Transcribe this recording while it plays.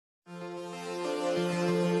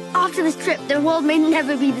After this trip, the world may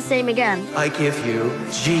never be the same again. I give you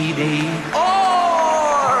Genie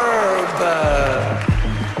Orb!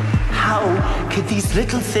 How can these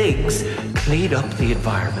little things clean up the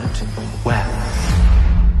environment? Well,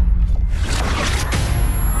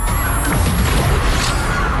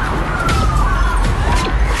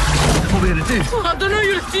 what are we gonna do? I don't know,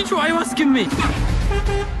 you're a teacher. Why are you asking me?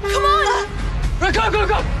 Come on! Right,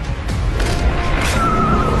 go!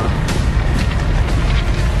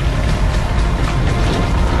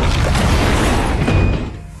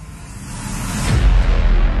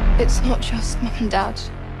 It's not just Mum and Dad.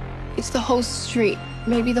 It's the whole street,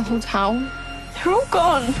 maybe the whole town. They're all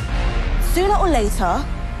gone. Sooner or later,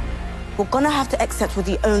 we're gonna have to accept we're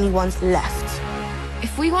the only ones left.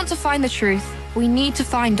 If we want to find the truth, we need to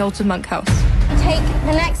find Dalton Monkhouse. Take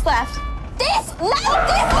the next left. This! No! This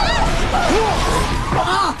left!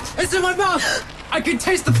 Ah! It's in my mouth! I can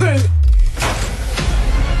taste the poo!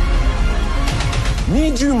 Me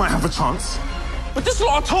and you might have a chance, but this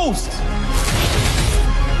lot are toast.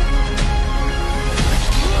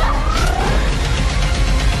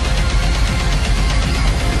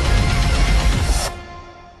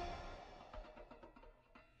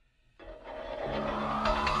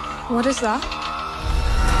 What is that?